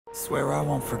Swear I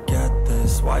won't forget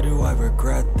this. Why do I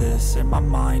regret this? In my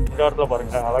mind. இடத்துல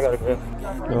பாருங்க அழகா இருக்கு.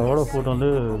 Aguada Fort வந்து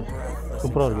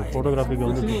சூப்பரா இருக்கு. போட்டோகிராஃபிக்கு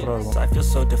வந்து சூப்பரா இருக்கும். I feel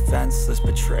so defenseless,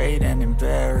 betrayed and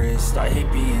embarrassed. I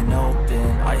hate being open.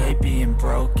 I hate being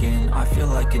broken. I feel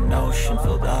like an ocean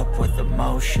filled up with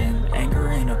emotion, anger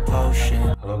in a potion.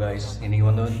 Hello guys, இன்னைக்கு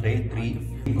வந்து day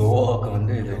 3 கோவாக்கு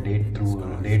வந்து இது day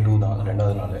 2 தான்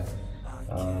ரெண்டாவது நாள்.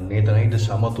 நேற்று night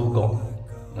செம தூக்கம்.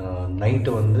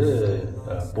 நைட்டு வந்து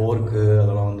போர்க்கு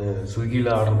அதெல்லாம் வந்து ஸ்விக்கியில்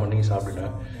ஆர்டர் பண்ணி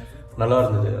சாப்பிட்டுட்டேன். நல்லா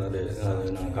இருந்தது. அது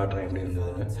நான் காட்டுறேன் எப்படி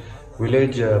இருந்ததுன்னு.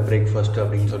 வில்லேஜ் பிரேக்ஃபாஸ்ட்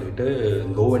அப்படின்னு சொல்லிட்டு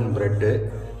கோவன் ப்ரெட்டு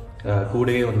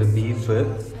கூடவே வந்து பீஃபு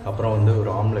அப்புறம் வந்து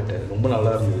ஒரு ஆம்லெட்டு ரொம்ப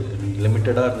நல்லா இருந்தது.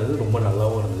 லிமிட்டடாக இருந்தது, ரொம்ப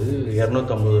நல்லாவும் இருந்தது.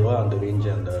 250 ரூபா அந்த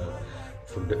ரேஞ்சு அந்த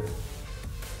ஃபுட்டு.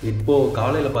 இப்போது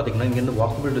காலையில் பார்த்திங்கன்னா இங்கேருந்து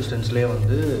வாக்கபிள் டிஸ்டன்ஸ்லேயே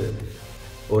வந்து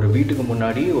ஒரு வீட்டுக்கு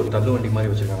முன்னாடி ஒரு தள்ளுவண்டி மாதிரி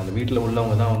வச்சுருக்காங்க. அந்த வீட்டில்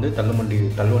உள்ளவங்க தான் வந்து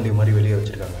தள்ளுவண்டி மாதிரி வெளியே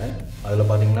வச்சுருக்காங்க. அதில்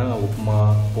பார்த்திங்கன்னா உப்புமா,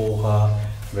 போஹா,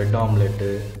 பிரெட் ஆம்லெட்டு,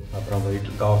 அப்புறம்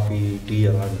வீட்டில் காஃபி, டீ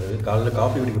எல்லாம் இருந்தது. காலையில்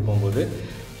காஃபி குடிக்க போகும்போது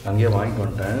அங்கேயே வாங்கிட்டு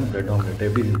வந்துட்டேன் பிரெட் ஆம்லெட்.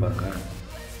 எப்படி இருக்குன்னு பாருங்கள்.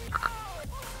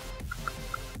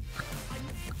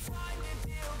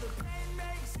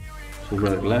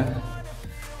 சூப்பராக இருக்குல்ல?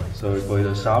 ஸோ இப்போ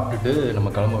இதை சாப்பிட்டுட்டு நம்ம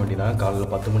கிளம்ப வேண்டியதான்.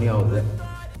 காலையில் 10 மணி ஆகுது.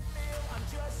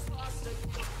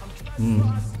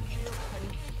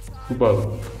 சூப்பராக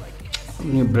இருக்கும்.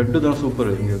 இங்கே ப்ரெட்டு தான் சூப்பர்.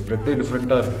 இங்கே ப்ரெட்டு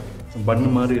டிஃப்ரெண்ட்டாக இருக்குது. பன்னு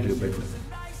மாதிரி இருக்குது ப்ரெட்டு.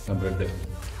 ப்ரெட்டு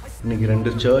இன்றைக்கி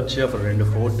 2 சர்ச்சு, அப்புறம் 2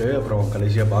 ஃபோர்ட்டு, அப்புறம்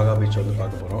கடைசியாக பாகா பீச் வந்து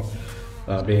பார்க்க போகிறோம்.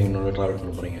 அப்படியே எங்களோட ட்ராவல்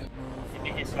பண்ண போகிறீங்க.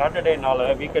 இன்றைக்கி சாட்டர்டேனால,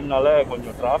 வீக்கெண்ட்னால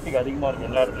கொஞ்சம் டிராஃபிக் அதிகமாக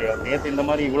இருக்குது எல்லா இடத்துலையும். நேற்று இந்த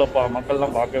மாதிரி இவ்வளோ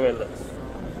மக்கள்லாம் பார்க்கவே இல்லை.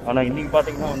 ஆனால் இன்றைக்கி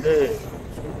பார்த்திங்கன்னா வந்து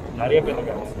நிறைய பேர்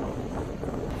இருக்காங்க.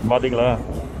 பார்த்தீங்களா,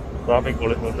 டிராஃபிக்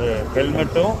போலீஸ் வந்து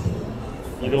ஹெல்மெட்டும்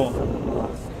இதுவும்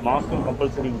மாஸ்க்கும்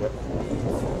கம்பல்சரிங்க.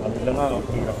 அது இல்லைன்னா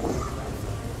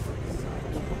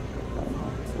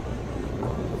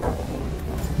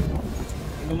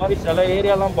இந்த மாதிரி சில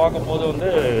ஏரியாலாம் பார்க்கும்போது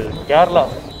வந்து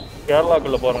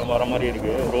கேரளாக்குள்ளே வர மாதிரி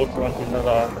இருக்குது. ரோட்ஸ்லாம்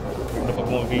சின்னதாக, இந்த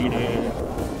பக்கம் வீடு,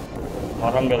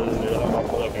 மரங்கள் இதெல்லாம்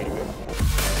பார்க்கும்போது அப்படி இருக்குது.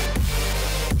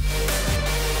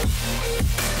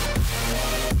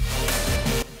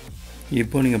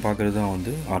 இப்போ நீங்கள் பார்க்குறது தான்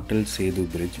வந்து அட்டல் சேது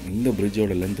பிரிட்ஜ். இந்த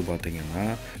பிரிட்ஜோட லென்த்து பார்த்தீங்கன்னா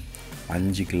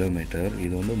 5 கிலோமீட்டர்.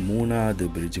 இது வந்து 3வது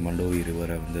பிரிட்ஜ் மண்டோவி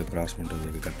ரிவரை வந்து கிராஸ்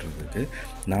பண்ணுறதுக்கு கட்டுறதுக்கு.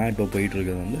 நான் இப்போ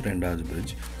போயிட்டுருக்கிறது வந்து 2வது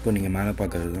பிரிட்ஜ். இப்போ நீங்கள் மேலே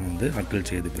பார்க்குறது தான் வந்து அட்டல்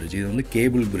சேது பிரிட்ஜ். இது வந்து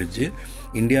கேபிள் பிரிட்ஜு.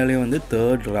 இந்தியாவிலே வந்து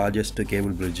 3rd லார்ஜஸ்ட்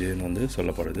கேபிள் பிரிட்ஜுன்னு வந்து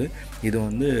சொல்லப்படுது. இது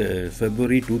வந்து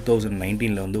February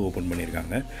 2019 வந்து ஓப்பன்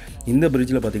பண்ணியிருக்காங்க. இந்த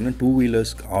பிரிட்ஜில் பார்த்திங்கன்னா 2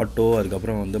 வீலர்ஸ், ஆட்டோ,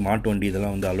 அதுக்கப்புறம் வந்து மாட்டு வண்டி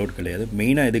இதெல்லாம் வந்து அலோட் கிடையாது.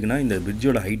 மெயினாக எதுக்குன்னா இந்த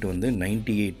பிரிட்ஜோட ஹைட் வந்து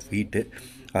 98 ஃபீட்டு.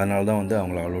 அதனால தான் வந்து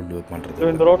அவங்கள அலோட்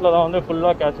பண்ணுறது. இந்த ரோட்டில் தான் வந்து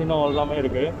ஃபுல்லாக கேசினோ எல்லாமே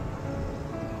இருக்குது.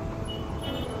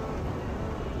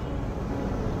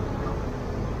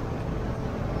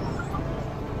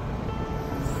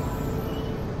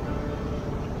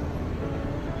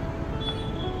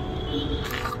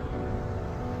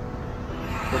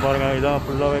 இப்போ பாருங்கள், இதான்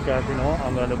ஃபுல்லாகவே கேசினோ.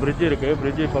 அங்கே அந்த பிரிட்ஜ் இருக்குது.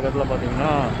 பிரிட்ஜு பக்கத்தில்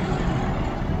பார்த்தீங்கன்னா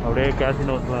அப்படியே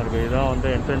கேசினோஸ்லாம் இருக்குது. இதுதான் வந்து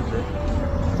என்ட்ரன்ஸு.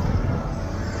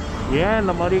 ஏன்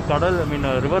இந்த மாதிரி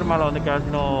ரிவர் மேலே வந்து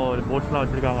கேசினோ போட்ஸ்லாம்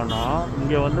வச்சுருக்காங்கன்னா,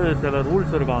 இங்கே வந்து சில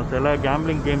ரூல்ஸ் இருக்கும். சில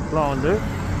கேம்பிளிங் கேம்ஸ்லாம் வந்து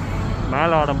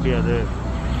மேலே ஆட முடியாது,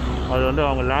 அது வந்து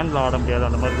அவங்க லேண்டில் ஆட முடியாது,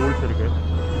 அந்த மாதிரி ரூல்ஸ் இருக்குது.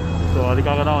 ஸோ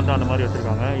அதுக்காக தான் வந்து அந்த மாதிரி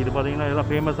வச்சுருக்காங்க. இது பார்த்திங்கன்னா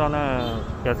இதெல்லாம் ஃபேமஸான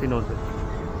கேசினோஸு.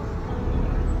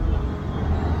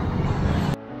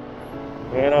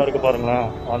 வேறாக இருக்குது பாருங்களேன்.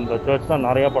 அந்த சர்ச் தான்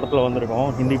நிறையா படத்தில் வந்திருக்கோம்,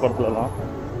 ஹிந்தி படத்துலலாம்.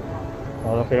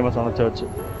 அதுதான் ஃபேமஸான சர்ச்சு.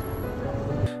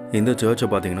 இந்த சர்ச்சை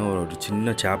பார்த்திங்கன்னா ஒரு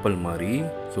சின்ன சேப்பல் மாதிரி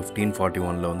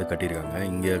 1541 வந்து கட்டியிருக்காங்க.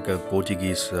 இங்கே இருக்க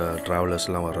போர்ச்சுகீஸ்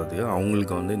ட்ராவலர்ஸ்லாம் வர்றது,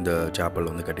 அவங்களுக்கு வந்து இந்த சேப்பல்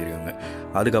வந்து கட்டியிருக்காங்க.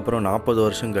 அதுக்கப்புறம் 40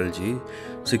 வருஷம் கழிச்சு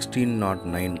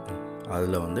 1609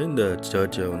 அதில் வந்து இந்த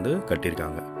சர்ச்சை வந்து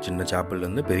கட்டியிருக்காங்க. சின்ன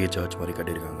சேப்பல்லேருந்து பெரிய சர்ச் மாதிரி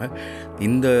கட்டியிருக்காங்க.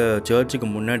 இந்த சர்ச்சுக்கு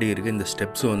முன்னாடி இருக்க இந்த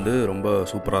ஸ்டெப்ஸ் வந்து ரொம்ப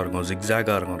சூப்பராக இருக்கும்,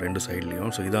 ஜிக்ஸாகாக இருக்கும் 2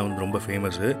 சைட்லேயும். ஸோ இதான் வந்து ரொம்ப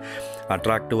ஃபேமஸ்ஸு,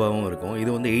 அட்ராக்டிவாகவும் இருக்கும். இது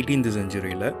வந்து 18th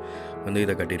செஞ்சுரியில் வந்து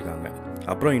இதை கட்டியிருக்காங்க.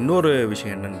 அப்புறம் இன்னொரு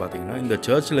விஷயம் என்னென்னு பார்த்தீங்கன்னா, இந்த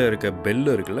சர்ச்சில் இருக்க பெல்லு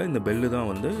இருக்குல்ல, இந்த பெல்லு தான்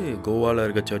வந்து கோவாவில்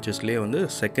இருக்க சர்ச்சஸ்லேயே வந்து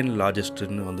 2nd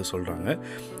லார்ஜஸ்ட்டுன்னு வந்து சொல்கிறாங்க.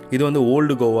 இது வந்து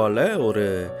ஓல்டு கோவாவில் ஒரு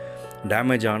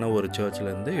டேமேஜ் ஆன ஒரு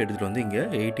சர்ச்சிலேருந்து எடுத்துகிட்டு வந்து இங்கே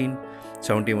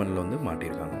 1871 வந்து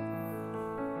மாட்டியிருக்காங்க.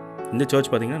 இந்த சர்ச்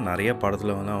பார்த்திங்கன்னா நிறைய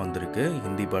படத்தில் தான் வந்திருக்கு.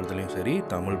 ஹிந்தி படத்துலையும் சரி,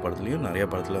 தமிழ் படத்துலையும் நிறைய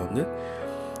படத்தில் வந்து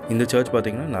இந்த சர்ச்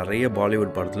பார்த்திங்கன்னா நிறைய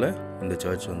பாலிவுட் படத்தில் இந்த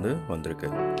சர்ச் வந்து வந்திருக்கு.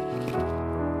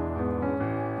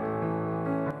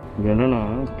 இங்கே என்னென்னா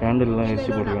கேண்டில்லாம்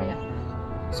எரிச்சு போட்டிருக்காங்க.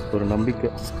 ஒரு நம்பிக்கை.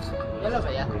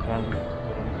 கேண்டில்.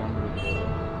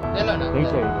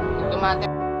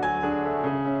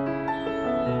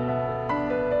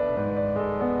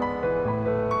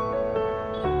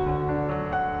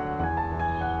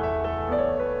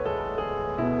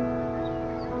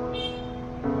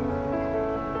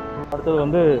 அடுத்தது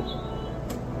வந்து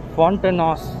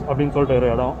Fontainhas அப்படின்னு சொல்லிட்டு ஒரு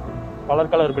இடம்.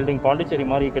 கலர் பில்டிங், பாண்டிச்சேரி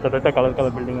மாதிரி கிட்டத்தட்ட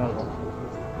கலர் பில்டிங்காக இருக்கும்.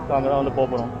 ஸோ அங்கே தான் வந்து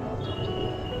போகிறோம்.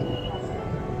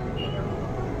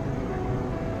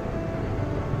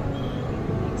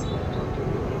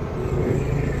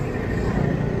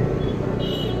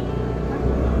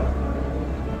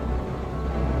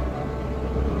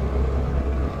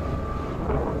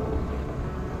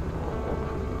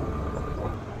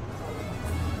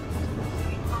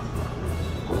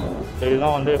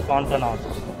 இதுதான் வந்து Fontainhas.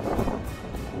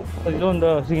 இதுவும் இந்த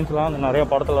சீன்ஸ்லாம் வந்து நிறைய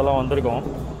படத்துலலாம் வந்திருக்கும்.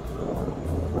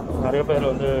 நிறைய பேர்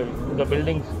வந்து இந்த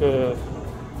பில்டிங்ஸ்க்கு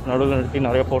நடுவில் நிறுத்தி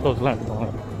நிறைய ஃபோட்டோஸ்லாம் எடுப்பாங்க.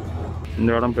 இந்த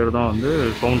இடம் பேர் தான் வந்து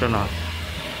Fontainhas.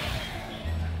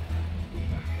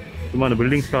 சும்மா இந்த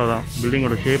பில்டிங்ஸ்க்காக தான்,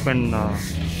 பில்டிங்கோட ஷேப் அண்ட்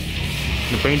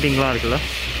இந்த பெயிண்டிங்லாம் இருக்குல்ல,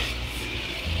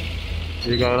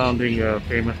 இதுக்காக தான் வந்து இங்கே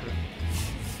ஃபேமஸ்.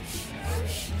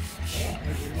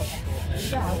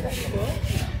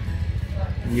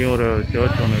 இங்கேயும் ஒரு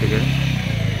சர்ச் ஒன்று இருக்குது.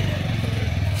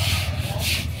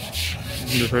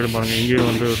 இந்த சைடு பாருங்கள், இங்கேயும்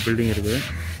வந்து ஒரு பில்டிங் இருக்குது.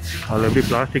 அதில் எப்படி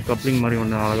பிளாஸ்டிக் கப்ளிங் மாதிரி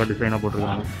ஒன்று அழகாக டிசைனாக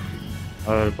போட்டிருக்காங்க,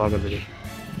 அதை பார்க்குறதுக்கு.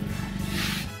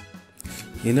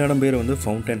 இந்த இடம் பேர் வந்து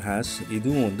Fontainhas.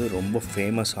 இதுவும் வந்து ரொம்ப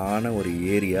ஃபேமஸான ஒரு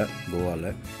ஏரியா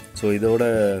கோவாவில். ஸோ இதோட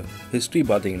ஹிஸ்ட்ரி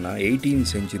பார்த்திங்கன்னா 18th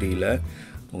centuryயில்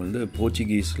வந்து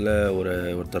போர்ச்சுகீஸில்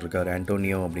ஒருத்தர் இருக்கார்,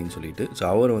 ஆண்டோனியோ அப்படின்னு சொல்லிட்டு. ஸோ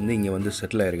அவர் வந்து இங்கே வந்து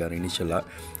செட்டில் ஆகிருக்கார்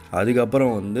இனிஷியலாக.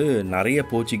 அதுக்கப்புறம் வந்து நிறைய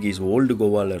போர்ச்சுகீஸ் ஓல்டு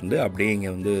கோவாலேருந்து அப்படியே இங்கே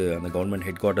வந்து அந்த கவர்மெண்ட்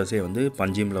ஹெட் குவார்ட்டர்ஸே வந்து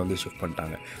பஞ்சிமில் வந்து ஷிஃப்ட்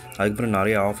பண்ணிட்டாங்க. அதுக்கப்புறம்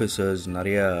நிறைய ஆஃபீஸர்ஸ்,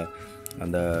 நிறைய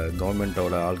அந்த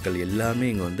கவர்மெண்ட்டோட ஆட்கள் எல்லாமே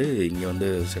இங்கே வந்து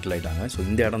செட்டில் ஆகிட்டாங்க. ஸோ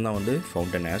இந்த இடம் தான் வந்து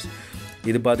Fontainhas.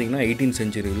 இது பார்த்திங்கன்னா 18th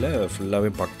centuryயில் ஃபுல்லாகவே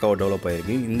பக்காவாக டெவலப்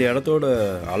ஆகிருக்கு. இந்த இடத்தோட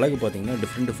அழகு பார்த்திங்கன்னா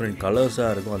டிஃப்ரெண்ட்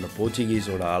கலர்ஸாக இருக்கும். அந்த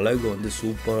போர்ச்சுகீஸோட அழகு வந்து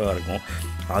சூப்பராக இருக்கும்.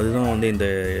 அதுதான் வந்து இந்த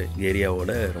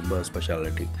ஏரியாவோட ரொம்ப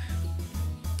ஸ்பெஷாலிட்டி.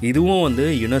 இதுவும் வந்து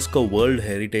யுனெஸ்கோ வேர்ல்டு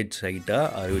ஹெரிட்டேஜ்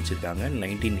சைட்டாக அறிவிச்சிருக்காங்க.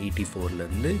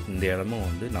 1984லேருந்து இந்த இடமும்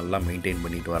வந்து நல்லா மெயின்டைன்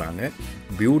பண்ணிட்டு வராங்க.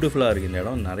 பியூட்டிஃபுல்லாக இருக்குது இந்த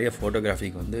இடம். நிறைய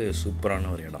ஃபோட்டோகிராஃபிக்கு வந்து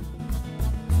சூப்பரான ஒரு இடம்.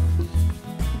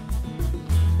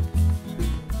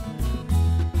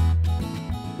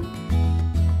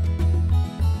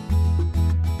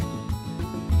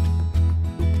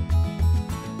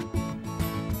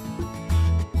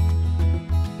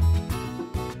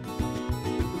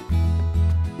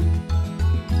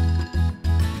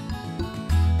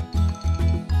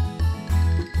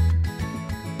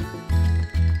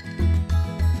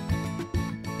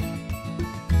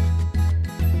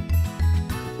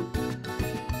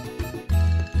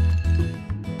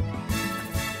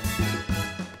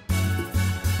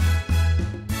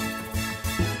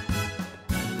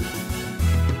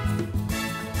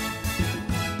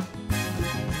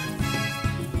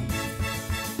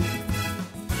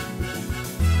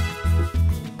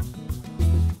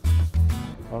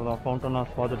 அவ்வளோதான், Fontainhas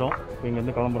பார்த்துட்டோம்.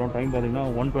 இங்கேருந்து கிளம்புறோம். டைம் பார்த்திங்கன்னா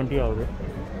 1:20 ஆகுது.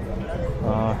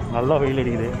 நல்லா வெயில்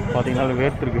அடிக்குது. பார்த்திங்கன்னா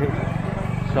வேர்த்துருக்கு,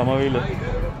 செம வெயில்.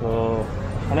 ஸோ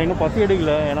ஆனால் இன்னும் பசி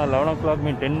எடுக்கல. ஏன்னா 11 o'clock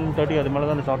 10:30 அது மேலே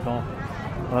தான் சாப்பிட்டோம்.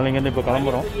 அதனால் இங்கேருந்து இப்போ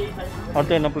கிளம்புறோம்.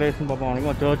 அடுத்து என்ன பிளேஸ்ன்னு பார்ப்போம்.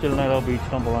 வரைக்கும் சர்ச் இல்லைனா ஏதாவது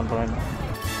பீச் தான் போகலான்னு போகிறேன்.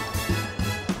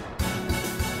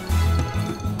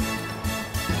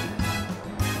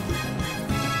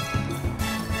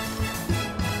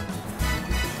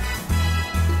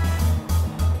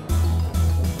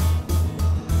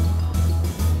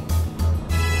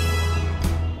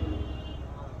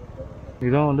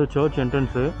 இதுதான் வந்து சர்ச்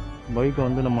என்ட்ரன்ஸு. பைக்கை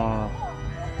வந்து நம்ம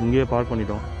இங்கேயே பார்க்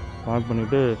பண்ணிட்டோம். பார்க்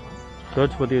பண்ணிவிட்டு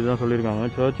சர்ச் பற்றி இதுதான் சொல்லியிருக்காங்க.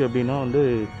 சர்ச் எப்படின்னா வந்து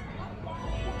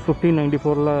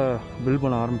 1594 பில்ட்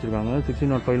பண்ண ஆரம்பிச்சிருக்காங்க.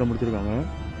 1605 முடிச்சிருக்காங்க.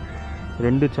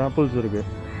 2 சாப்பிள்ஸ் இருக்குது.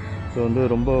 ஸோ வந்து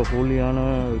ரொம்ப ஹோலியான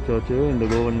சர்ச்சு. இந்த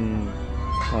கோவன்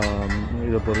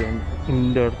இதை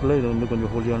இந்த இடத்துல இது வந்து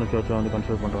கொஞ்சம் ஹோலியான சர்ச்சாக வந்து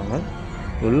கன்சிடர் பண்ணுறாங்க.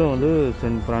 உள்ளே வந்து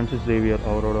சென்ட் ஃப்ரான்சிஸ் சேவியர்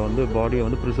அவரோட வந்து பாடியை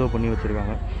வந்து ப்ரிசர்வ் பண்ணி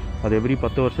வச்சுருக்காங்க. அது எவ்ரி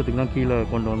 10 வருஷத்துக்கு தான் கீழே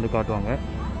கொண்டு வந்து காட்டுவாங்க.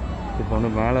 இப்போ வந்து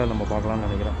மேலே நம்ம பார்க்கலான்னு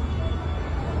நினைக்கிறேன்.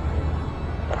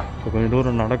 ஸோ கொஞ்சம்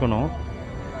தூரம் நடக்கணும்.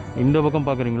 இந்த பக்கம்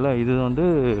பார்க்குறீங்களா, இது வந்து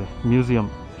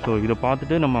மியூசியம். ஸோ இதை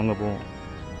பார்த்துட்டு நம்ம அங்கே போவோம்.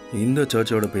 இந்த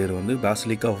சர்ச்சோட பேர் வந்து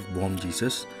Basilica of Bom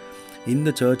Jesus. இந்த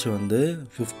சர்ச் வந்து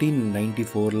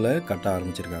 1594 கட்ட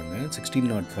ஆரம்பிச்சிருக்காங்க.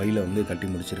 1605 வந்து கட்டி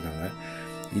முடிச்சிருக்காங்க.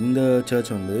 இந்த சர்ச்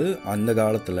வந்து அந்த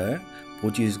காலத்தில்,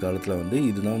 போர்ச்சுகீஸ் காலத்தில் வந்து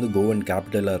இதுதான் வந்து கோவன்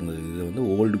கேபிட்டலாக இருந்தது. இது வந்து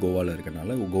ஓல்டு கோவாவில்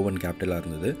இருக்கனால கோவன் கேபிட்டலாக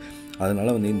இருந்தது.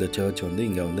 அதனால் வந்து இந்த சர்ச் வந்து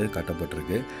இங்கே வந்து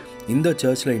கட்டப்பட்டிருக்கு. இந்த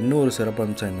சர்ச்சில் இன்னொரு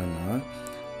சிறப்பம்சம் என்னென்னா,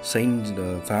 செயின்ட்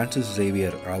ஃப்ரான்சிஸ்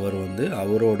சேவியர் அவர் வந்து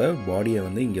அவரோட பாடியை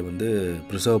வந்து இங்கே வந்து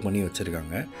ப்ரிசர்வ் பண்ணி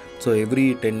வச்சுருக்காங்க. ஸோ எவ்ரி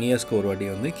 10 இயர்ஸ்க்கு ஒரு வாட்டி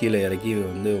வந்து கீழே இறக்கி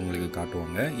வந்து உங்களுக்கு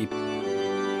காட்டுவாங்க.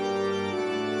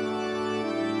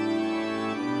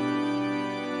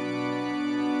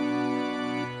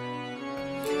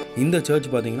 இந்த சர்ச்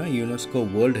பார்த்திங்கன்னா யுனெஸ்கோ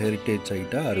வேர்ல்டு ஹெரிட்டேஜ்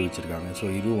சைட்டாக அறிவிச்சிருக்காங்க. ஸோ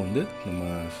இதுவும் வந்து நம்ம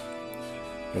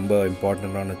ரொம்ப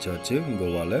இம்பார்ட்டண்ட்டான சர்ச்சு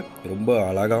கோவாவில். ரொம்ப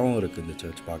அழகாகவும் இருக்குது இந்த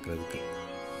சர்ச் பார்க்குறதுக்கு.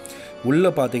 உள்ளே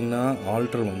பார்த்திங்கன்னா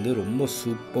ஆல்டர் வந்து ரொம்ப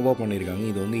சூப்பராக பண்ணியிருக்காங்க.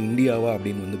 இது வந்து இந்தியாவா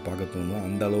அப்படின்னு வந்து பார்க்க தோணும்.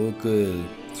 அந்த அளவுக்கு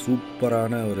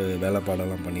சூப்பரான ஒரு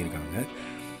வேலைப்பாடெல்லாம் பண்ணியிருக்காங்க.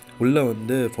 உள்ளே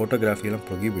வந்து ஃபோட்டோகிராஃபியெல்லாம்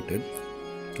ப்ரொஹிபிட்டட்.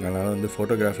 அதனால் வந்து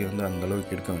ஃபோட்டோகிராஃபி வந்து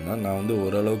அந்தளவுக்கு எடுக்க வேண்டாம். நான் வந்து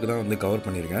ஓரளவுக்கு தான் வந்து கவர்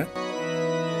பண்ணியிருக்கேன்.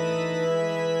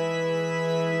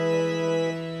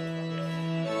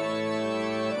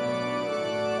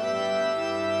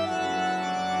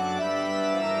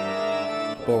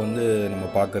 இப்போ வந்து நம்ம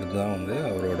பார்க்குறது தான் வந்து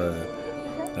அவரோட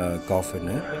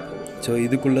காஃபின்னு. ஸோ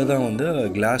இதுக்குள்ளே தான் வந்து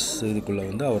கிளாஸ் இதுக்குள்ளே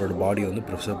வந்து அவரோட பாடியை வந்து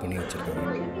ப்ரிசர்வ் பண்ணி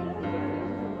வச்சுருக்காங்க.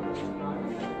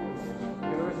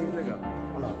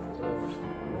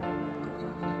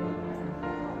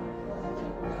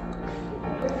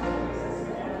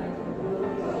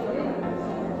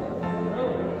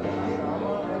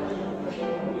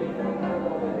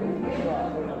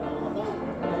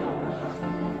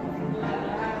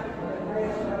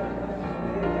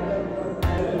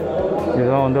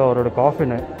 இதுதான் வந்து அவரோட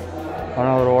காஃபின்னு.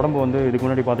 ஆனால் அவரோட உடம்பு வந்து இதுக்கு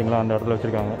முன்னாடி பார்த்தீங்களா அந்த இடத்துல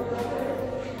வச்சுருக்காங்க.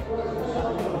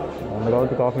 அந்த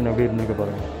காலத்து காஃபின் எப்படி இருந்திருக்கு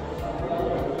பாருங்கள்.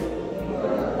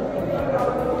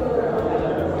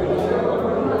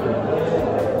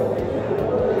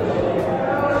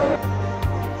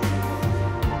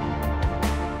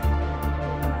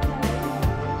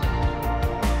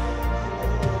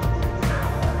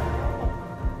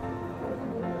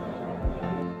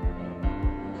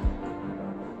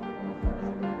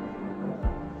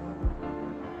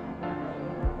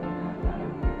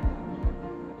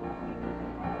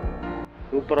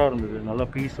 சூப்பராக இருந்தது, நல்லா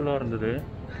பீஸ்ஃபுல்லாக இருந்தது.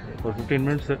 ஒரு 15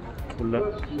 மினிட்ஸு உள்ள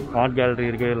ஆர்ட் கேலரி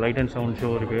இருக்குது, லைட் அண்ட் சவுண்ட் ஷோ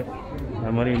இருக்குது.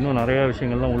 அது மாதிரி இன்னும் நிறையா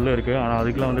விஷயங்கள்லாம் உள்ளே இருக்குது. ஆனால்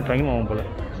அதுக்கெலாம் வந்து டைம் ஆகும் போல்,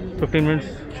 15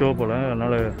 மினிட்ஸ் ஷோ போல்.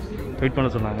 அதனால் வெயிட்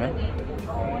பண்ண சொன்னாங்க.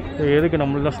 எதுக்கு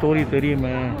நம்மளாம் ஸ்டோரி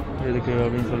தெரியுமே எதுக்கு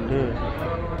அப்படின்னு சொல்லிட்டு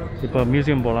இப்போ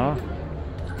மியூசியம் போகலாம்.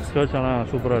 சர்ச் ஆனால்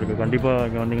சூப்பராக இருக்குது. கண்டிப்பாக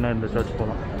இங்கே வந்தீங்கன்னா இந்த சர்ச்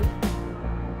போகலாம்.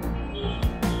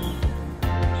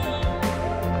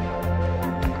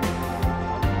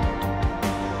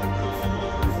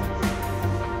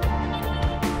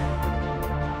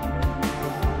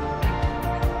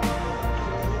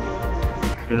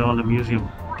 இதுதான் அந்த மியூசியம்.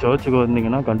 சர்ச்சுக்கு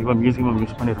வந்தீங்கன்னா கண்டிப்பாக மியூசியமை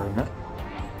மிஸ் பண்ணிடுவாங்க.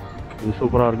 இது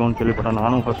சூப்பராக இருக்கும்னு கேள்விப்பட்டேன்.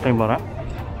 நானும் ஃபஸ்ட் டைம் வரேன்.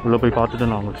 உள்ளே போய்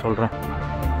பார்த்துட்டு நான் உங்களுக்கு சொல்கிறேன்.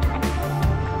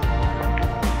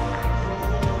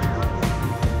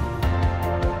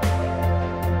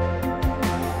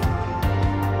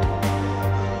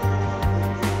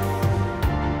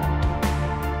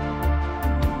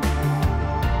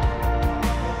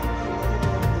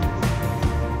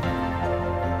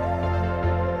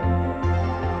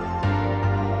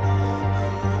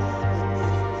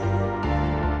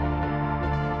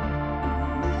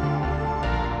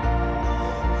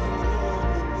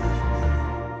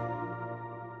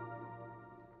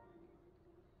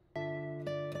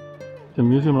 இந்த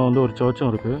மியூசியமில் வந்து ஒரு சர்ச்சும்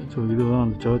இருக்குது. ஸோ இதுதான்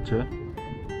அந்த சர்ச்சு.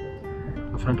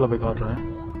 ஃப்ரண்ட்டில் போய் காட்டுறேன்.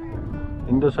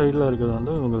 இந்த சைடில் இருக்கிறது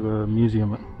வந்து உங்களுக்கு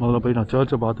மியூசியம். முதல்ல போய் நான்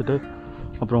சர்ச்சை பார்த்துட்டு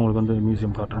அப்புறம் உங்களுக்கு வந்து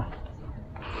மியூசியம் காட்டுறேன்.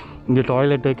 இங்கே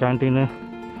டாய்லெட்டு, கேன்டீனு,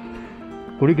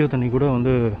 குடிக்கிற தண்ணி கூட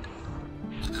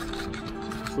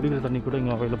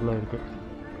இங்கே அவைலபிளாக இருக்குது.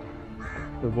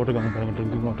 இது போட்டுருக்காங்க பாருங்கள்,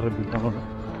 ட்ரிங்கிங் வாட்டர் எப்படி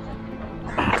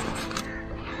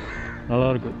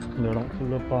நல்லாயிருக்கு. இந்த இடம்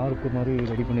ஃபுல்லாக பார்க்கு மாதிரி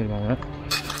ரெடி பண்ணியிருக்காங்க.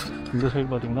 இந்த சைடு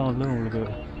பார்த்திங்கன்னா வந்து உங்களுக்கு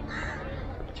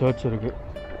சர்ச் இருக்குது.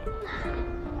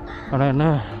 ஆனால் என்ன,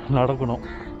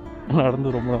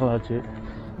 நடந்து ரொம்ப நாள் ஆச்சு.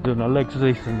 இது நல்ல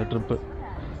எக்ஸசைஸ் இந்த ட்ரிப்பு.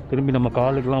 திரும்பி நம்ம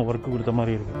காலுக்கெலாம் ஒர்க்கு கொடுத்த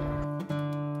மாதிரி இருக்குது.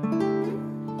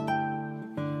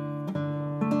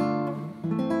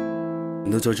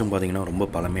 இந்த சர்ச்சும் பார்த்திங்கன்னா ரொம்ப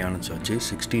பழமையான சர்ச்சு.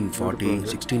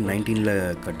 1619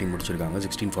 கட்டி முடிச்சிருக்காங்க.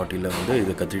 1640 வந்து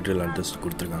இது கத்தீட்ரல் அட்ரஸ்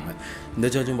கொடுத்துருக்காங்க. இந்த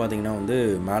சர்ச்சும் பார்த்திங்கன்னா வந்து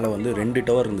மேலே வந்து 2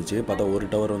 டவர் இருந்துச்சு. பார்த்தா ஒரு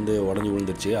டவர் வந்து உடஞ்சி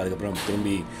விழுந்துருச்சு. அதுக்கப்புறம்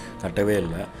திரும்பி கட்டவே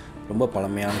இல்லை. ரொம்ப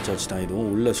பழமையான சர்ச் தான்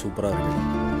இதுவும். உள்ளே சூப்பராக இருக்குது.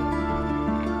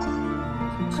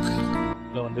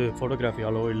 இதில் வந்து ஃபோட்டோகிராஃபி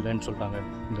அலோ இல்லைன்னு சொல்லிட்டாங்க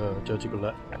இந்த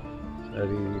சர்ச்சுக்குள்ளே.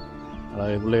 சரி,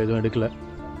 அதாவது உள்ளே எதுவும் எடுக்கலை,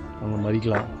 அவங்க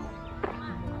மதிக்கலாம்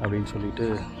அப்படின்னு சொல்லிட்டு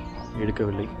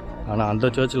எடுக்கவில்லை. ஆனால் அந்த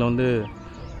சர்ச்சில் வந்து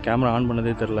கேமரா ஆன்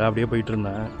பண்ணதே தெரில, அப்படியே போயிட்டு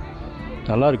இருந்தேன்.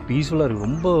 நல்லாயிருக்கு, பீஸ்ஃபுல்லாக இருக்குது.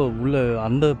 ரொம்ப உள்ள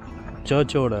அந்த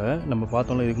சர்ச்சோட நம்ம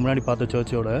பார்த்தோம்ல, இதுக்கு முன்னாடி பார்த்த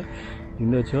சர்ச்சோட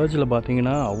இந்த சர்ச்சில்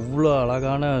பார்த்தீங்கன்னா அவ்வளோ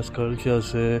அழகான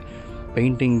ஸ்கல்ப்சர்ஸு,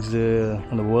 பெயிண்டிங்ஸு,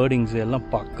 அந்த வேர்டிங்ஸு எல்லாம்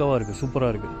பக்காவாக இருக்குது,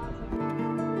 சூப்பராக இருக்குது.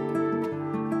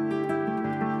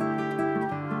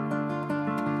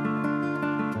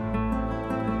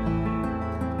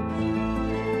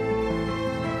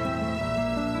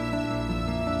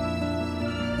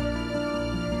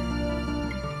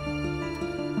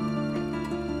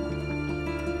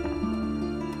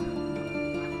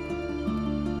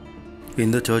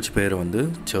 இந்த சர்ச் பேர் வந்து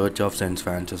search of Saint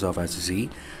Francis of Assisi.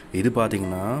 இது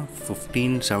பார்த்திங்கன்னா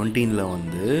 1517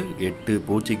 வந்து 8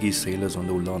 போர்ச்சுகீஸ் செயிலர்ஸ்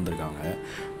வந்து உள்ளே வந்திருக்காங்க.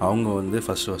 அவங்க வந்து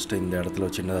ஃபஸ்ட்டு இந்த இடத்துல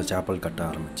சின்னதாக சேப்பல் கட்ட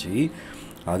ஆரம்பித்து,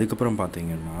 அதுக்கப்புறம்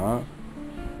பார்த்திங்கன்னா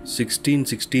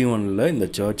 1661 இந்த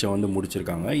சர்ச்சை வந்து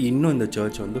முடிச்சிருக்காங்க. இன்னும் இந்த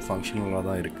சர்ச் வந்து ஃபங்க்ஷனலாக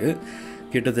தான் இருக்குது.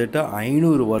 கிட்டத்தட்ட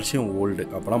 500 வருஷம் ஓல்டு.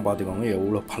 அப்போலாம் பார்த்துக்கோங்க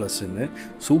எவ்வளோ பழசுன்னு.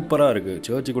 சூப்பராக இருக்குது.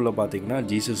 சர்ச்சுக்குள்ளே பார்த்திங்கன்னா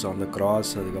ஜீசஸ் ஆன் த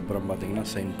கிராஸ், அதுக்கப்புறம் பார்த்திங்கன்னா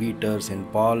செயின்ட் பீட்டர், செயின்ட்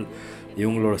பால்,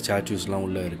 இவங்களோட ஸ்டாச்சூஸ்லாம்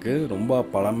உள்ளே இருக்குது. ரொம்ப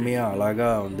பழமையாக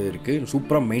அழகாக வந்து இருக்குது.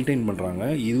 சூப்பராக மெயின்டைன் பண்ணுறாங்க.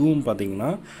 இதுவும்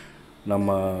பார்த்திங்கன்னா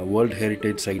நம்ம வேர்ல்டு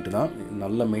ஹெரிட்டேஜ் சைட்டு தான்.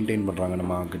 நல்லா மெயின்டைன் பண்ணுறாங்க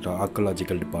நம்ம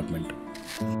ஆர்க்கியாலஜிக்கல் டிபார்ட்மெண்ட்.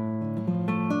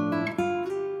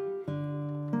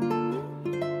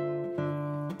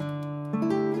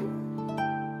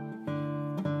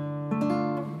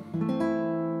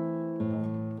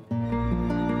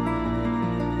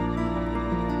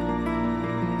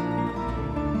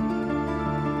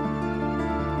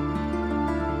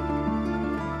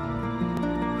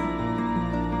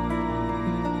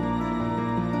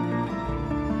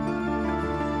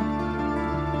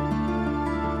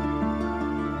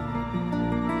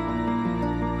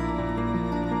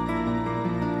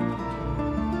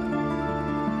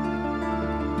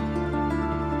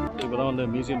 இப்போ தான் வந்து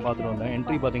மியூசியம் பார்த்துட்டு வந்தேன்.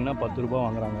 என்ட்ரி பார்த்தீங்கன்னா 10 ரூபா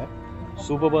வாங்குறாங்க.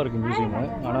 சூப்பராக இருக்குது மியூசியமு.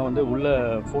 ஆனால் வந்து உள்ள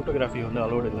ஃபோட்டோகிராஃபி வந்து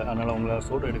அலோடு இல்லை, அதனால் உங்களால்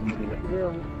ஃபோட்டோ எடுக்க முடியல.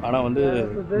 ஆனால் வந்து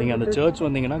நீங்கள் அந்த சர்ச்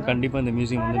வந்தீங்கன்னா கண்டிப்பாக இந்த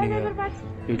மியூசியம் வந்து நீங்கள்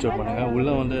ஃபியூச்சர் பண்ணுங்கள்.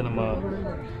 உள்ளே வந்து நம்ம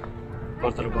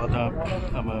ஒருத்தர் பார்த்தா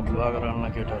நம்ம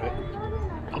விவாகரான்லாம் கேட்டார்.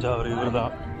 அவர் இவர்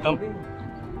தான்.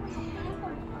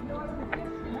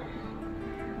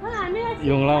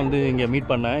 இவங்களாம் வந்து இங்கே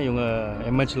மீட் பண்ணேன். இவங்க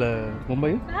எம்ஹெச்சில்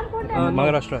மும்பை,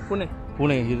 மகாராஷ்டிரா,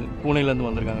 பூனேலேருந்து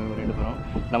வந்திருக்காங்க. இவங்க 2 பேரும்.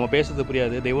 நம்ம பேசுறது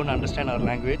புரியாது. they won't understand our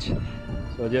language,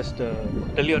 so just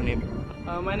tell your name.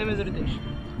 My name is Ritesh.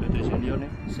 And your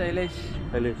name? Shailesh.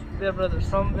 We are brothers.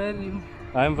 From where you?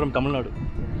 I am from Tamil Nadu.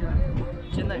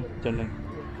 Chennai.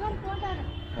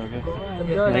 Okay.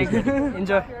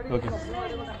 Enjoy. Okay.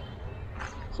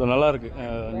 So நல்லாயிருக்கு.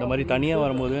 இந்த மாதிரி தனியாக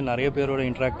வரும்போது நிறைய பேரோட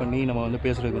interact பண்ணி நம்ம வந்து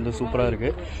பேசுகிறதுக்கு வந்து சூப்பராக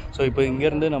இருக்குது. ஸோ இப்போ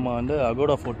இங்கேருந்து நம்ம வந்து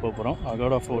அகோடா ஃபோர்ட் போக போகிறோம்.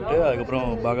 அகோடா ஃபோர்ட்டு, அதுக்கப்புறம்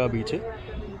பாகா பீச்சு,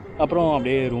 அப்புறம்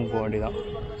அப்படியே ரூம் போக வேண்டியதான்.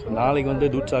 ஸோ நாளைக்கு வந்து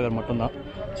தூத்சாகர் மட்டும்தான்.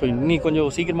 ஸோ இன்னைக்கு கொஞ்சம்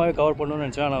சீக்கிரமாகவே கவர் பண்ணணும்னு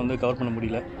நினச்சேன், ஆனால் வந்து கவர் பண்ண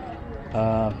முடியல.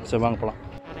 சரி வாங்க போகலாம்.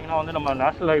 பார்த்தீங்கன்னா வந்து நம்ம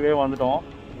நேஷ்னல் ஹைவே வந்துவிட்டோம்.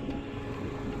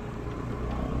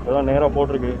 இதெல்லாம் நேராக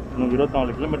போட்டிருக்கு. இன்னும்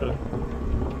 24 கிலோமீட்டர்.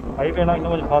 ஹைவேனால்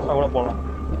இன்னும் கொஞ்சம் ஃபாஸ்ட்டாக கூட போகலாம்.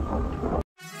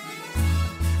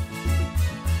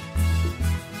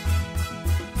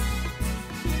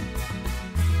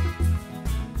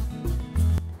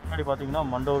 முன்னாடி பார்த்தீங்கன்னா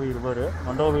மண்டோவி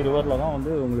ரிவரில் தான்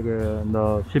வந்து உங்களுக்கு இந்த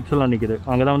ஷிப்ஸ் எல்லாம் நிற்கிது.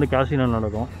 அங்கே தான் வந்து கேசினோ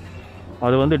நடக்கும்.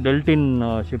 அது வந்து டெல்டின்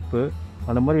ஷிப்பு.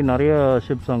 அந்த மாதிரி நிறைய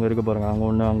ஷிப்ஸ் அங்கே இருக்குது பாருங்கள்.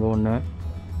 அங்கே ஒன்று,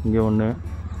 இங்கே ஒன்று.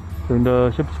 ஸோ இந்த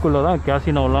ஷிப்ஸ்குள்ளே தான்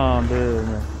கேசினோலாம் வந்து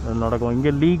நடக்கும்.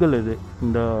 இங்கே லீகல் இது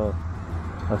இந்த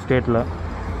ஸ்டேட்டில்.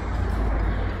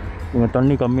 இங்கே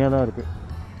தண்ணி கம்மியாக தான் இருக்குது.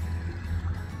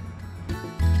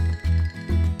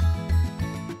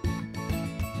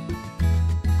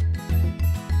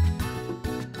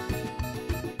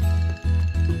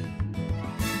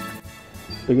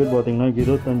 டிக்கெட் பார்த்தீங்கன்னா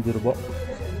 25 ரூபா.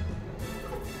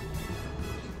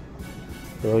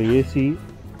 ஏசி,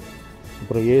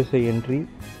 அப்புறம் ஏசி என்ட்ரி,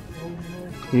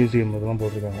 மியூசியம் இதெல்லாம்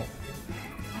போட்டிருக்காங்க.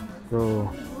 ஸோ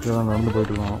இதெல்லாம் நடந்து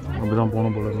போயிட்டுருக்கோம். அப்படி தான்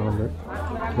போகணும் போல நடந்து.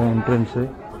 இதான் என்ட்ரன்ஸு.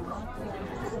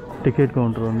 டிக்கெட்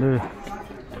கவுண்டர் வந்து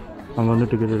அங்கே வந்து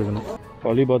டிக்கெட் எடுக்கணும்.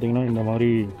 வழி பார்த்திங்கன்னா இந்த மாதிரி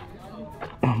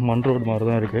மண் ரோடு மாதிரி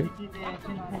தான் இருக்குது.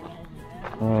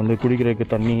 வந்து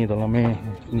குடிக்கிறதுக்கு தண்ணி இதெல்லாமே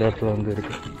இந்த இடத்துல வந்து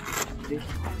இருக்குது.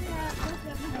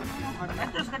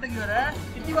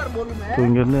 ஸோ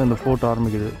இங்கேருந்து அந்த ஃபோர்ட்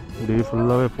ஆரம்பிக்குது. இப்படி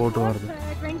ஃபுல்லாகவே ஃபோர்ட்டு தான் இருக்குது.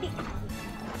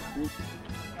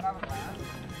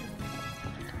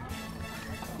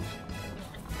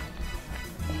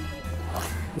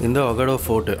 இந்த அகோடா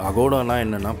ஃபோர்ட்டு, அகோடானா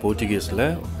என்னென்னா போர்ச்சுகீஸில்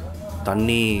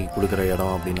தண்ணி கொடுக்குற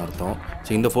இடம் அப்படின்னு அர்த்தம். ஸோ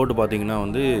இந்த ஃபோர்ட்டு பார்த்திங்கன்னா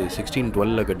வந்து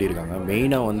 1612 கட்டியிருக்காங்க.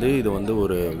 மெயினாக வந்து இது வந்து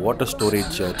ஒரு வாட்டர்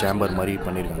ஸ்டோரேஜ் சேம்பர் மாதிரி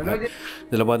பண்ணியிருக்காங்க.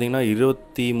 இதில் பார்த்திங்கன்னா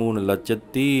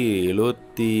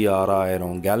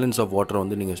 23,76,000 கேலன்ஸ் ஆஃப் வாட்டர்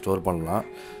வந்து நீங்கள் ஸ்டோர் பண்ணலாம்.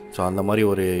 ஸோ அந்த மாதிரி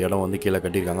ஒரு இடம் வந்து கீழே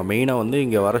கட்டியிருக்காங்க. மெயினாக வந்து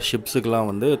இங்கே வர ஷிப்ஸுக்கெலாம்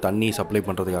வந்து தண்ணி சப்ளை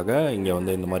பண்ணுறதுக்காக இங்கே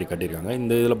வந்து இந்த மாதிரி கட்டியிருக்காங்க.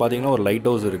 இந்த இதில் பார்த்திங்கன்னா ஒரு லைட்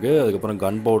ஹவுஸ் இருக்குது. அதுக்கப்புறம்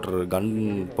கன்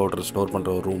பவுடர் ஸ்டோர் பண்ணுற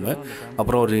ஒரு ரூமு,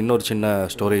 அப்புறம் இன்னொரு சின்ன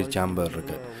ஸ்டோரேஜ் சேம்பர்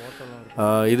இருக்குது.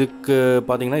 இதுக்கு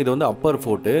பார்த்திங்கன்னா இது வந்து அப்பர்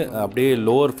ஃபோர்ட்டு. அப்படியே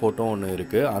லோவர் ஃபோர்ட்டும் ஒன்று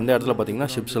இருக்குது. அந்த இடத்துல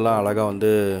பார்த்திங்கன்னா ஷிப்ஸ் எல்லாம் அழகாக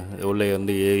வந்து உள்ளே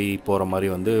வந்து ஏறி போகிற மாதிரி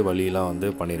வந்து வழியெலாம் வந்து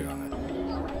பண்ணியிருக்காங்க.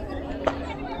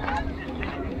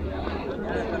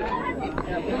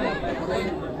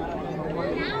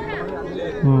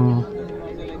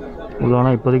 உள்ள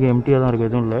ஆனால் இப்போதைக்கு எம்டியாக தான் இருக்குது,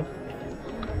 எதுவும் இல்லை.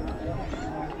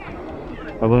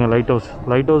 அவங்க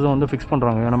லைட் ஹவுஸ் வந்து ஃபிக்ஸ்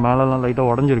பண்ணுறாங்க. ஏன்னா மேலெலாம்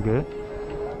லைட்டாக உடஞ்சிருக்கு,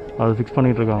 அது ஃபிக்ஸ்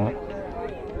பண்ணிகிட்ருக்காங்க.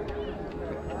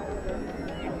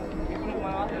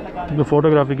 இந்த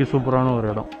ஃபோட்டோகிராஃபிக்கு சூப்பரான ஒரு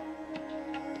இடம்.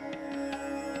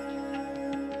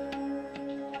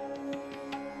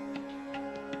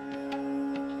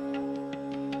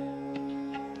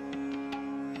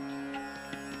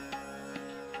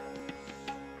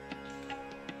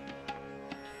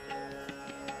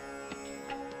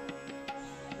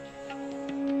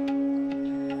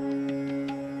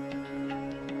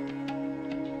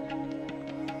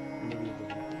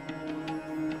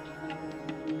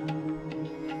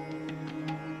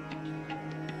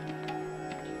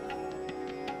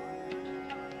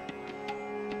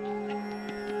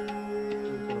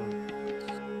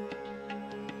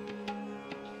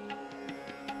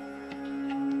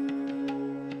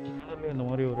 இந்த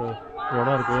மாதிரி ஒரு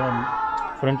இடம் இருக்குது.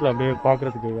 ஃப்ரண்ட்டில் அப்படியே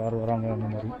பார்க்குறதுக்கு யார் வராங்க அந்த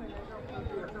மாதிரி.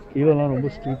 கீழெல்லாம் ரொம்ப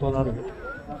ஸ்டீப்பாக தான் இருக்குது.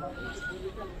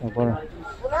 பாருங்க,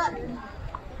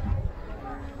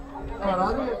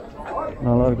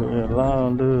 நல்லாயிருக்கு. எல்லாம்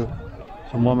வந்து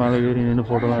சும்மா மேலே ஏறி நின்று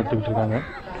ஃபோட்டோலாம் எடுத்துக்கிட்டு இருக்காங்க.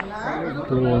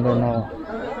 என்ன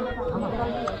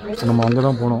நம்ம அங்கே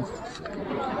தான் போனோம்,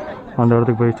 அந்த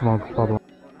இடத்துக்கு போயிடுச்சு பார்க்கலாம்.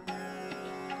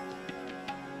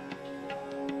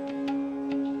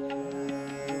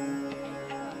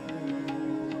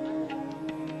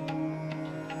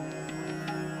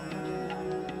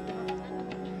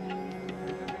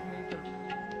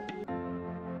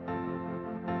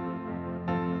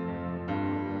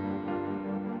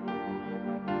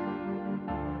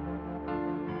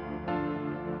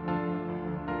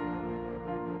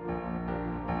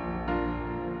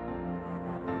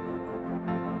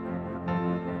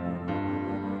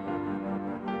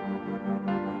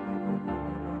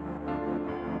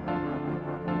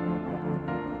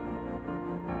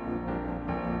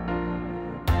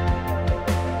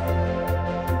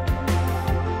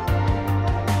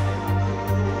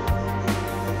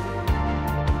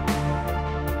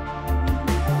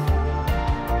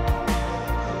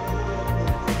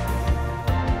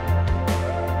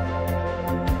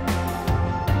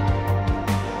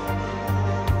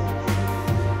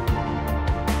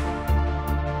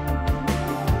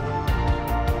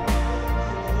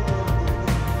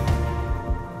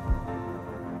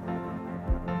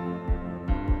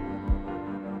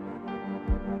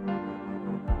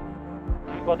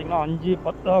 பார்த்தீங்கன்னா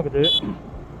 5:10 ஆகுது.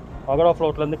 அகோடா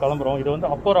ஃப்ளோட்லேருந்து கிளம்புறோம். இது வந்து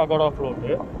அப்பர் அகோடா ஃப்ளோட்டு.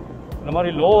 இந்த மாதிரி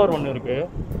லோவர் ஒன்று இருக்குது.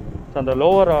 ஸோ அந்த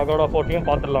லோவர் அகோடா ஃபோர்ட்டையும்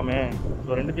பார்த்துடலாமே, ஸோ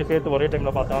ரெண்டுத்தையும் சேர்த்து ஒரே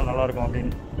டைமில் பார்த்தா நல்லாயிருக்கும்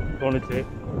அப்படின்னு தோணுச்சு.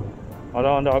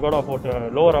 அதான் வந்து Agoda fort,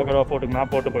 lower Agoda ஃபோர்ட்டுக்கு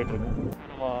map போட்டு போயிட்டுருக்கோம்.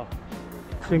 நம்ம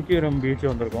சிங்கேரம்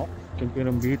பீச்சு வந்திருக்கோம்.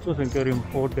 சிங்கேரம் பீச்சும் சிங்கேரம்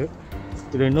ஃபோர்ட்டு.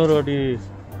 இது இன்னொன்று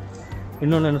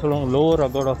என்ன சொல்லுவாங்க, லோவர்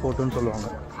அகோடா ஃபோர்ட்டுன்னு சொல்லுவாங்க.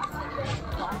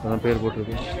 அதான் பேர்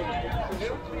போட்டிருக்கு.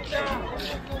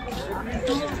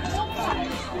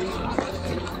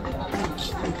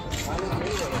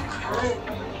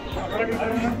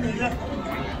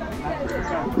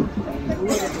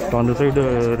 இப்போ அந்த சைடு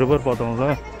ரிவர் பார்த்தோம்ல,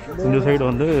 இந்த சைடு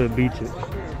வந்து பீச்சு.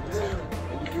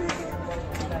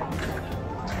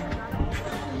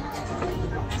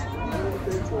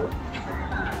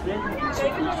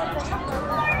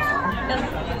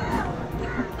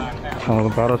 அவங்க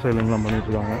பேராசைலிங்லாம்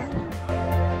பண்ணிட்டுருக்காங்க.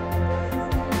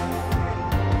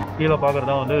 கீழே பார்க்குறது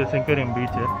தான் வந்து சிங்கேரியம்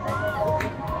பீச்சு.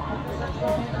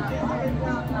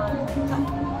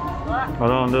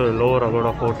 அதான் வந்து lower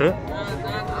Agoda fort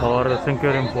R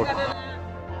சிங்கேரியம் fort.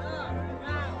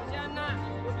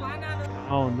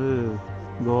 அதான் வந்து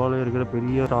கோவாவில் இருக்கிற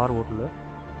பெரிய ஸ்டார் ஹோட்டலு,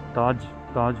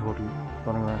 தாஜ் ஹோட்டல்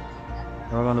பாருங்களேன்.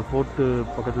 அழகாக அந்த ஃபோர்ட்டு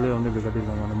பக்கத்துலேயே வந்து இப்படி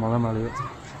கட்டியிருக்காங்க, அந்த மலை மேலேயே.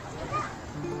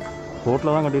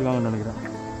 ஃபோர்ட்டில் தான் கட்டியிருக்காங்கன்னு நினைக்கிறேன்.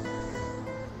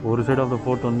 ஒரு சைட் ஆஃப் த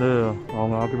ஃபோர்ட் வந்து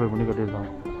அவங்க ஆக்குபை பண்ணி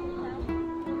கட்டியிருக்காங்க.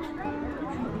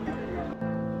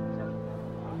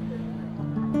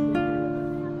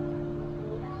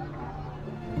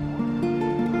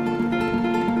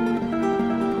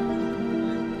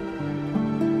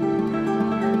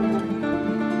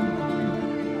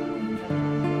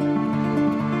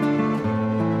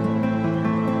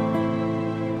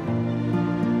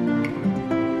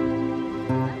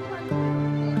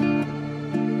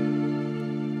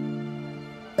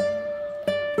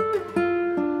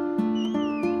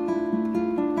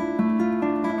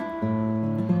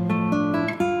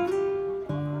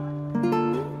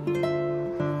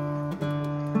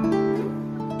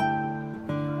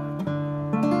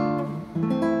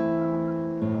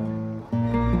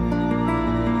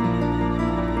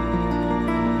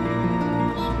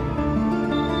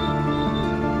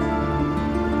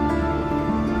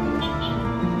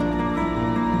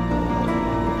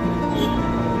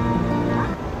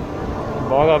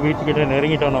 பாகா பீச் கிட்ட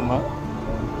நெருங்கிட்டோம் நம்ம.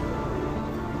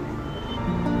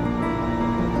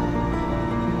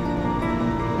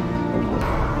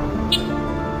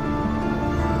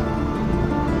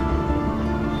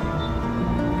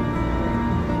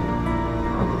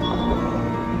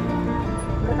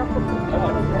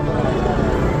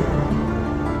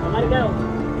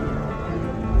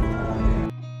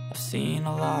 I've seen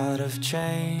a lot of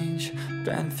change,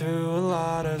 been through a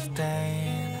lot of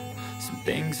pain. Some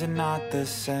things are not the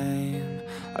same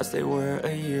as they were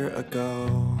a year ago,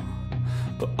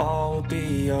 but all will be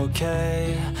okay.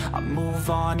 I move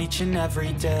on each and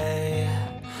every day.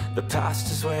 The past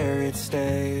is where it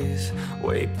stays,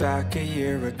 way back a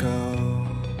year ago.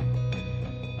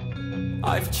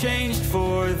 I've changed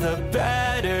for the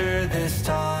better this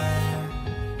time.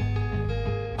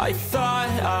 I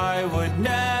thought I would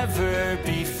never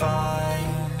be fine.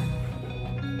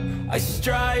 I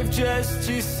strive just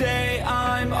to say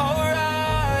I'm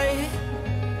alright,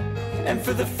 and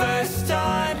for the first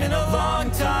time in a long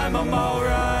time I'm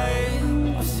alright.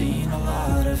 I've seen a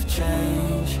lot of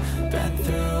change, been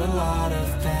through a lot of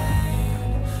pain.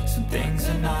 Some things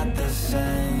are not the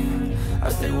same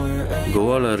as they were.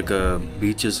 கோவாவில் இருக்க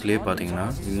பீச்சஸ்லேயே பார்த்தீங்கன்னா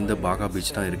இந்த பாகா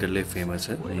beach தான் இருக்கிறதுலே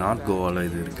famous. North கோவாவில்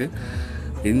இது இருக்குது.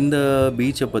 இந்த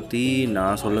பீச்சை பற்றி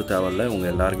நான் சொல்ல தேவையில்ல,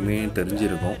 உங்கள் எல்லாருக்குமே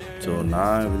தெரிஞ்சிருக்கும். ஸோ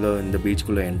நான் இந்த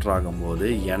பீச்சுக்குள்ளே என்ட்ரு ஆகும்போது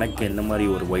எனக்கு என்ன மாதிரி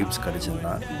ஒரு வைப்ஸ்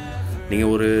கிடச்சிதுன்னா,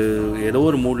 நீங்கள் ஏதோ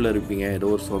ஒரு மூடில் இருப்பீங்க, ஏதோ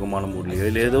ஒரு சுகமான மூட்லையோ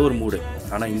இல்லை ஏதோ ஒரு மூடு,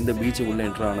 ஆனால் இந்த பீச்சுக்குள்ளே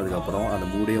என்ட்ரு ஆனதுக்கப்புறம் அந்த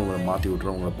மூடே உங்களை மாற்றி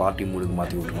விட்ரும், உங்களை பார்ட்டி மூடுக்கு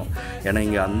மாற்றி விட்ருவோம். ஏன்னா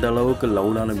இங்கே அந்த அளவுக்கு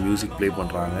லவுடான மியூசிக் ப்ளே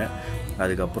பண்ணுறாங்க.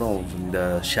 அதுக்கப்புறம் இந்த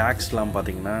ஷாக்ஸ்லாம்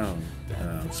பார்த்திங்கன்னா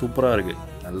சூப்பராக இருக்குது.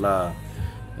 நல்லா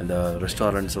இந்த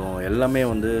ரெஸ்டாரண்ட்ஸும் எல்லாமே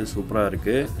சூப்பராக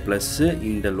இருக்குது. ப்ளஸ்ஸு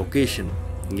இந்த லொக்கேஷன்,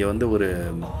 இங்கே ஒரு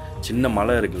சின்ன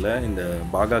மலை இருக்குல்ல, இந்த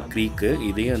பாகா க்ரீக்கு,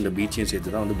 இதையும் இந்த பீச்சையும்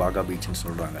சேர்த்து தான் பாகா பீச்சுன்னு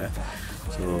சொல்கிறாங்க.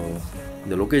 ஸோ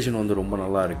இந்த லொக்கேஷன் ரொம்ப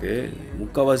நல்லா இருக்குது.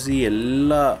 முக்கால்வாசி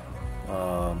எல்லா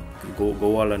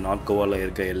கோவாவில், நார்த் கோவாவில்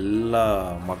இருக்க எல்லா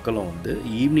மக்களும்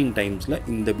ஈவினிங் டைம்ஸில்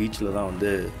இந்த பீச்சில் தான்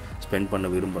ஸ்பெண்ட் பண்ண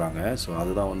விரும்புகிறாங்க. ஸோ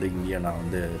அதுதான் இங்கே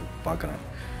நான் பார்க்குறேன்.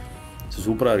 ஸோ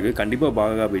சூப்பராக இருக்குது. கண்டிப்பாக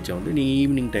பாகா பீச்சை நீங்கள்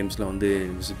ஈவினிங் டைம்ஸில்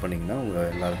விசிட் பண்ணிங்கன்னா உங்கள்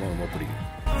எல்லாருக்கும் ரொம்ப பிடிக்கும்.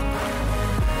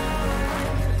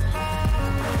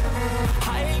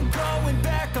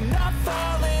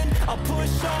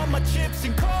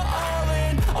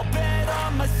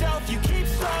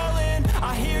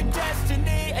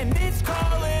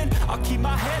 I'll keep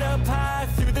my head up high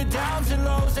through the downs and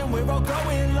lows, and we're all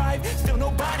going live. Still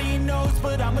nobody knows,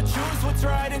 but I'ma choose what's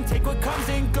right and take what comes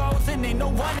and goes, and ain't no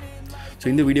one. So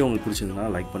இந்த video உங்களுக்கு பிடிச்சிருந்தா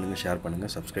like பண்ணுங்கள், share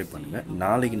பண்ணுங்கள், subscribe பண்ணுங்கள்.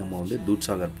 நாளைக்கு நம்ம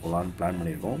தூத்சாகர் போகலான்னு plan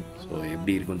பண்ணியிருக்கோம். ஸோ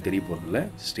எப்படி இருக்குன்னு தெரிய போகிறதில்ல.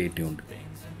 Stay tuned.